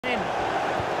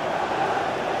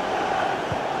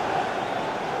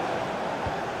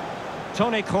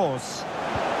Toni Kroos.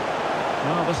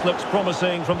 Well, this looks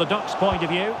promising from the Ducks' point of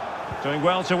view. Doing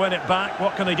well to win it back.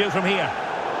 What can they do from here?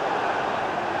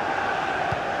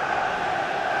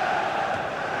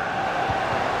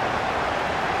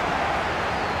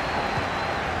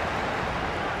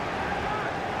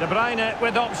 De Bruyne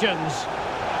with options.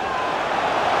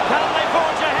 Can they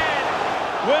forge ahead?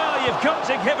 Well, you've got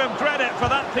to give him credit for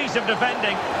that piece of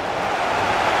defending.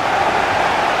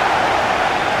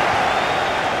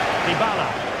 Dybala.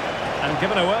 And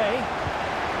given away.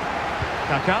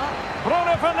 Kaká.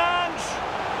 Bruno Fernandes.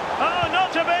 Oh,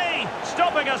 not to be.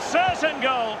 Stopping a certain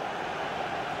goal.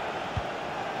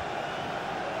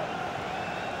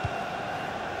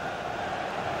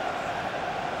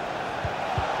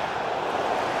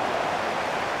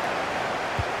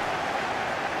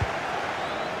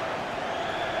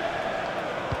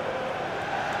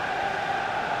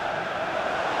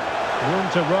 Room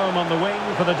to roam on the wing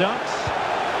for the Ducks.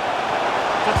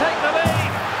 To take the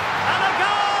lead. And a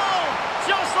goal!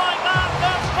 Just like that,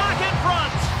 they're back in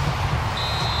front.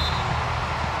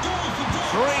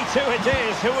 3-2 it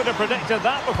is. Who would have predicted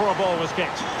that before a ball was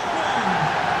kicked?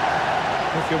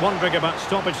 If you're wondering about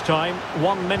stoppage time,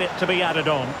 1 minute to be added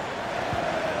on.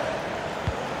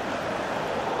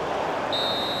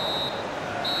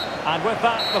 And with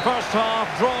that, the first half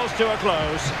draws to a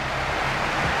close.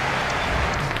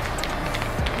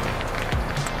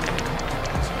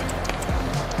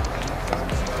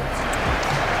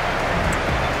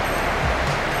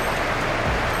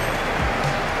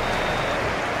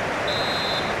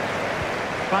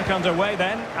 Back underway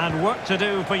then, and work to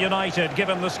do for United,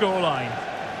 given the scoreline.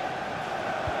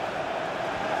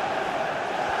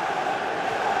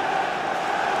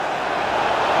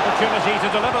 Opportunity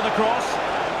to deliver the cross.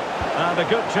 And a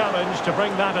good challenge to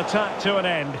bring that attack to an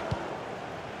end.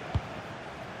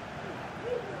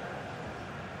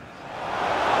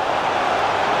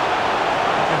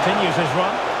 Continues his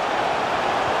run.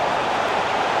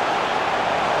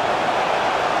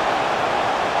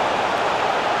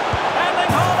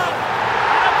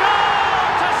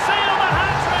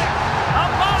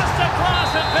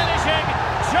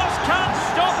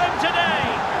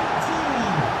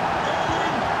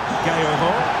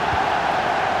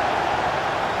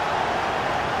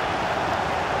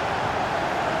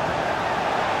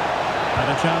 And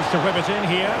a chance to whip it in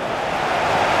here.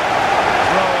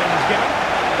 Throw-in is given.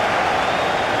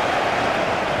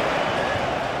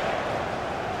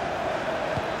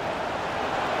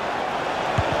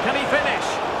 Can he finish?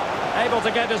 Able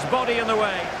to get his body in the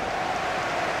way.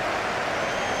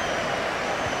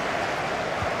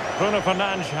 Bruno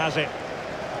Fernandes has it.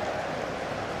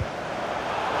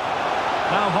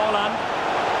 Now Haaland.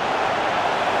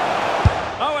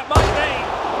 Oh, it might be.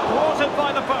 Thwarted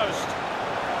by the post.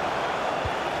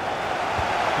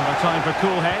 And a time for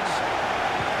cool heads.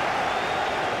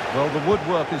 Well, the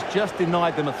woodwork has just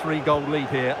denied them a 3-goal lead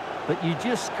here, but you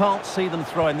just can't see them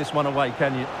throwing this one away,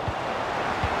 can you?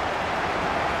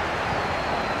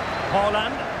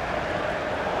 Haaland.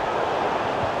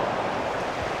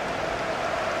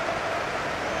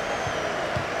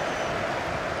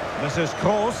 This is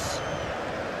Kroos.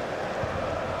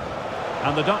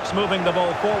 And the Ducks moving the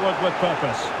ball forward with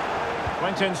purpose.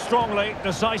 Went in strongly,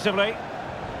 decisively.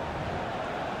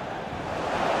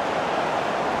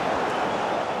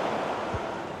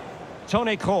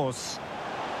 Toni Kroos.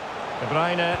 De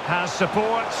Bruyne has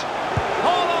support.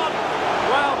 Haaland!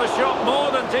 Well, the shot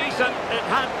more than decent. It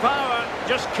had power,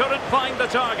 just couldn't find the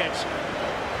target.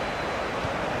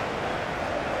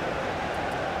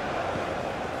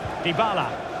 Dybala.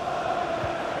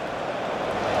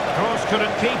 Kroos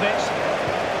couldn't keep it.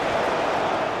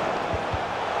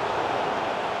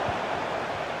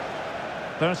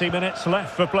 30 minutes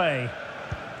left for play.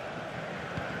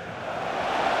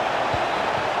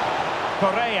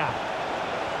 Correa.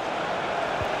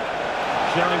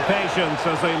 Showing patience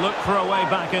as they look for a way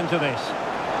back into this.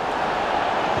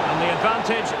 And the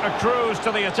advantage accrues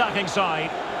to the attacking side.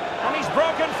 And he's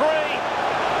broken free.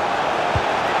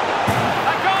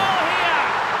 A goal here!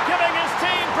 Giving his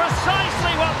team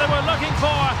precisely what they were looking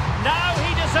for. Now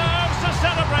he deserves to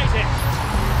celebrate it.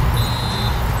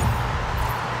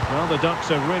 Well, the Ducks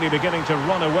are really beginning to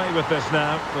run away with this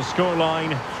now. The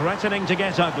scoreline threatening to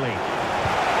get ugly.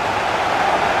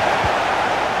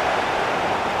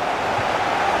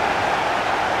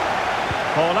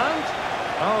 Haaland.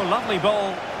 Oh, lovely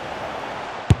ball.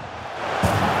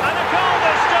 And a goal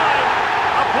this time.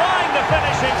 Applying the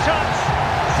finishing touch.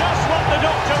 Just what the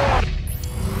doctor ordered.